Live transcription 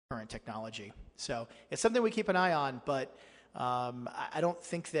current technology. So it's something we keep an eye on, but I don't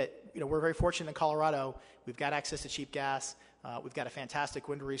think that, we're very fortunate in Colorado. We've got access to cheap gas. We've got a fantastic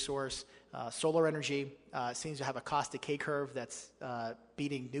wind resource. Solar energy seems to have a cost decay curve that's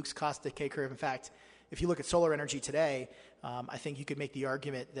beating nuke's cost decay curve. In fact, if you look at solar energy today, I think you could make the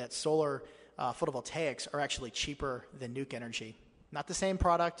argument that solar photovoltaics are actually cheaper than nuke energy. Not the same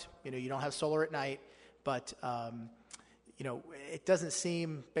product. You don't have solar at night, but it doesn't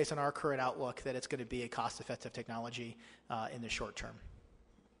seem, based on our current outlook, that it's going to be a cost-effective technology in the short term.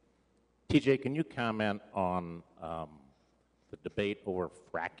 TJ, can you comment on the debate over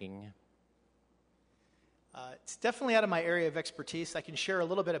fracking? It's definitely out of my area of expertise. I can share a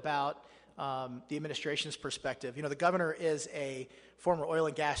little bit about the administration's perspective. The governor is a former oil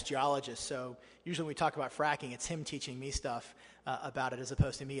and gas geologist, so usually when we talk about fracking, it's him teaching me stuff about it as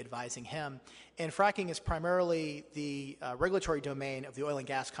opposed to me advising him. And fracking is primarily the regulatory domain of the Oil and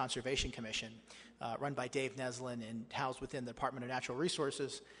Gas Conservation Commission, run by Dave Neslin and housed within the Department of Natural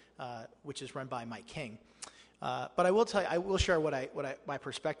Resources, which is run by Mike King. But I will tell you, I will share what my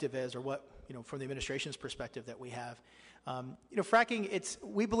perspective is, or what, from the administration's perspective that we have. Fracking,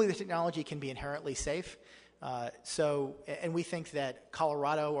 we believe the technology can be inherently safe. And we think that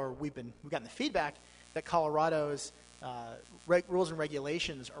Colorado, or we've gotten the feedback that Colorado's rules and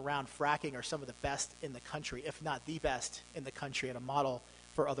regulations around fracking are some of the best in the country, if not the best in the country, and a model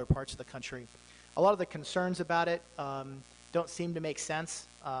for other parts of the country. A lot of the concerns about it don't seem to make sense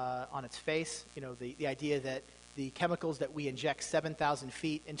on its face. The idea that the chemicals that we inject 7,000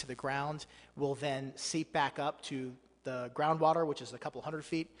 feet into the ground will then seep back up to the groundwater, which is a couple hundred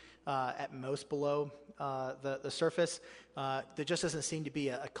feet at most below the surface. There just doesn't seem to be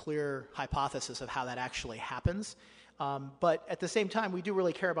a clear hypothesis of how that actually happens. But at the same time, we do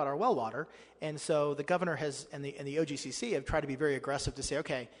really care about our well water, and so the governor and the OGCC have tried to be very aggressive to say,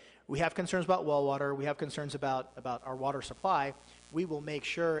 okay, we have concerns about well water, we have concerns about our water supply. We will make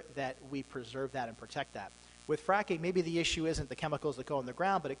sure that we preserve that and protect that. With fracking, maybe the issue isn't the chemicals that go in the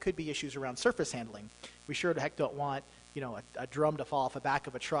ground, but it could be issues around surface handling. We sure the heck don't want, a drum to fall off the back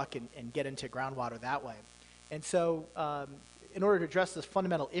of a truck and get into groundwater that way. And so in order to address this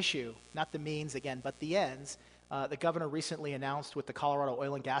fundamental issue, not the means again, but the ends, the governor recently announced with the Colorado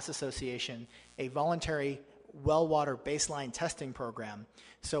Oil and Gas Association a voluntary well water baseline testing program.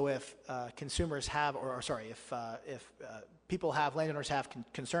 So if consumers have, if people have, landowners have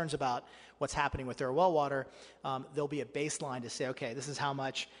concerns about what's happening with their well water, there'll be a baseline to say, okay, this is how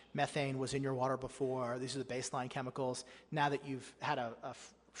much methane was in your water before. These are the baseline chemicals. Now that you've had a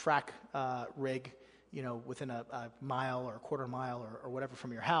frack rig, within a mile or a quarter mile or whatever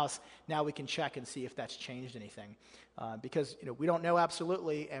from your house, now we can check and see if that's changed anything. Because, we don't know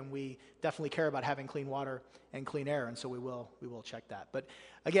absolutely, and we definitely care about having clean water and clean air, and so we will check that. But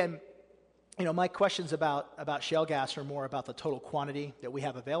again, my questions about shale gas are more about the total quantity that we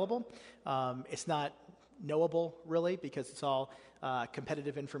have available. It's not knowable, really, because it's all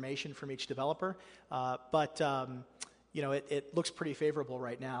competitive information from each developer. But it looks pretty favorable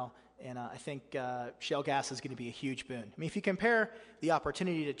right now. And I think shale gas is going to be a huge boon. I mean, if you compare the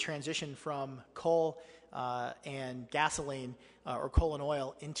opportunity to transition from coal and gasoline or coal and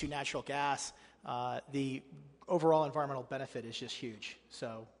oil into natural gas, the overall environmental benefit is just huge.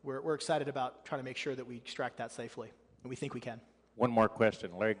 So we're excited about trying to make sure that we extract that safely, and we think we can. One more question.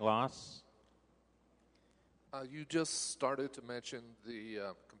 Larry Gloss. You just started to mention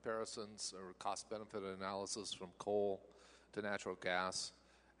the comparisons or cost-benefit analysis from coal to natural gas.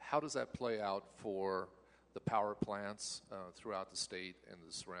 How does that play out for the power plants throughout the state and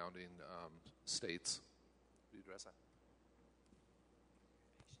the surrounding states? Will you address that?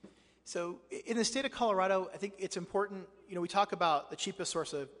 So in the state of Colorado, I think it's important, we talk about the cheapest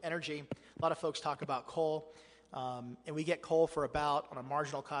source of energy. A lot of folks talk about coal, and we get coal for about, on a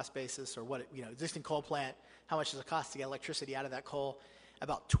marginal cost basis, or what, existing coal plant, how much does it cost to get electricity out of that coal?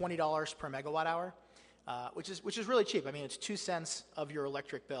 About $20 per megawatt hour. Which is really cheap. I mean, it's 2 cents of your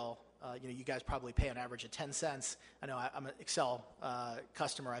electric bill. You guys probably pay on average of 10 cents. I know I'm an Excel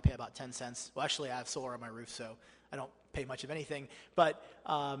customer. I pay about 10 cents. Well, actually, I have solar on my roof, so I don't pay much of anything. But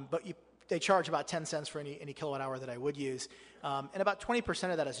they charge about 10 cents for any kilowatt hour that I would use. And about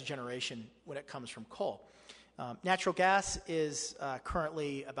 20% of that is generation when it comes from coal. Natural gas is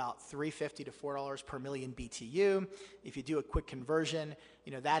currently about $3.50 to $4 per million BTU. If you do a quick conversion,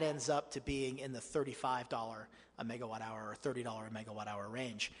 that ends up to being in the $35 a megawatt hour or $30 a megawatt hour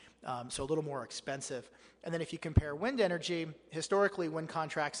range. So a little more expensive. And then if you compare wind energy, historically wind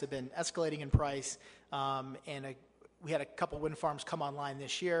contracts have been escalating in price, and we had a couple wind farms come online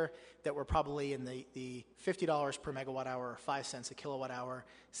this year that were probably in the $50 per megawatt hour, 5 cents a kilowatt hour,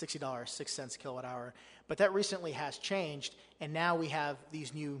 $60, 6 cents a kilowatt hour. But that recently has changed, and now we have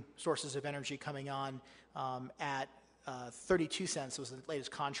these new sources of energy coming on at 32 cents was the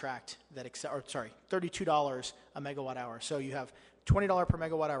latest contract that, $32 a megawatt hour. So you have $20 per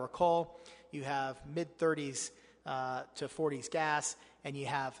megawatt hour coal, you have mid-30s to 40s gas, and you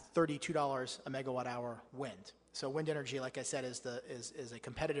have $32 a megawatt hour wind. So wind energy, like I said, is a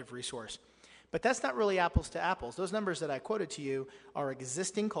competitive resource. But that's not really apples to apples. Those numbers that I quoted to you are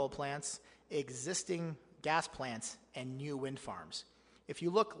existing coal plants, existing gas plants, and new wind farms. If you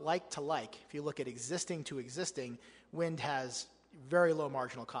look like to like, if you look at existing to existing, wind has very low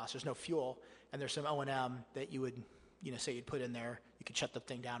marginal cost. There's no fuel, and there's some O&M that you would, say you'd put in there. You could shut the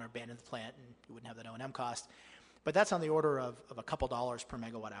thing down or abandon the plant, and you wouldn't have that O&M cost. But that's on the order of a couple dollars per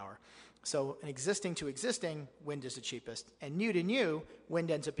megawatt hour. So an existing to existing, wind is the cheapest. And new to new, wind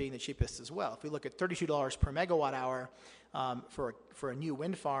ends up being the cheapest as well. If we look at $32 per megawatt hour for a new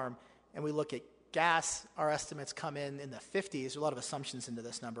wind farm, and we look at gas, our estimates come in the 50s. There's a lot of assumptions into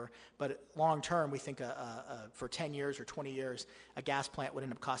this number. But long term, we think for 10 years or 20 years, a gas plant would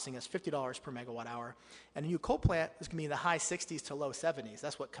end up costing us $50 per megawatt hour. And a new coal plant is going to be in the high 60s to low 70s.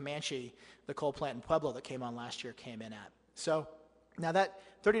 That's what Comanche, the coal plant in Pueblo that came on last year, came in at. So now that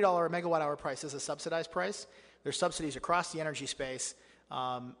 $30 a megawatt hour price is a subsidized price. There's subsidies across the energy space.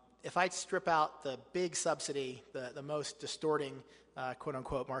 If I strip out the big subsidy, the most distorting,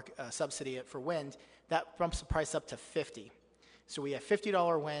 quote-unquote, subsidy for wind, that bumps the price up to $50. So we have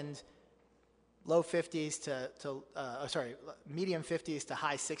 $50 wind, low 50s medium 50s to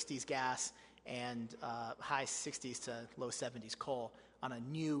high 60s gas, and high 60s to low 70s coal on a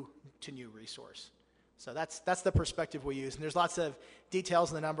new-to-new resource. So that's the perspective we use. And there's lots of details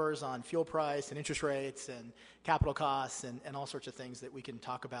in the numbers on fuel price and interest rates and capital costs and all sorts of things that we can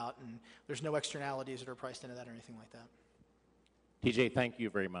talk about. And there's no externalities that are priced into that or anything like that. TJ, thank you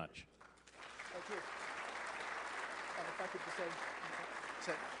very much. Thank you. And if I could just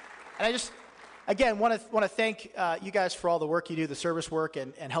say, and I just, again, want to thank you guys for all the work you do, the service work,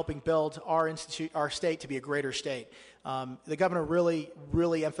 and helping build our state to be a greater state. The governor really,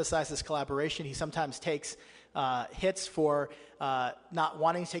 really emphasizes collaboration. He sometimes takes hits for not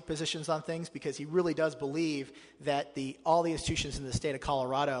wanting to take positions on things because he really does believe that all the institutions in the state of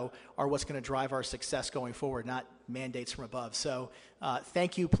Colorado are what's going to drive our success going forward, not mandates from above. So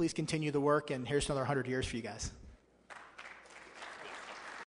thank you. Please continue the work, and here's another 100 years for you guys.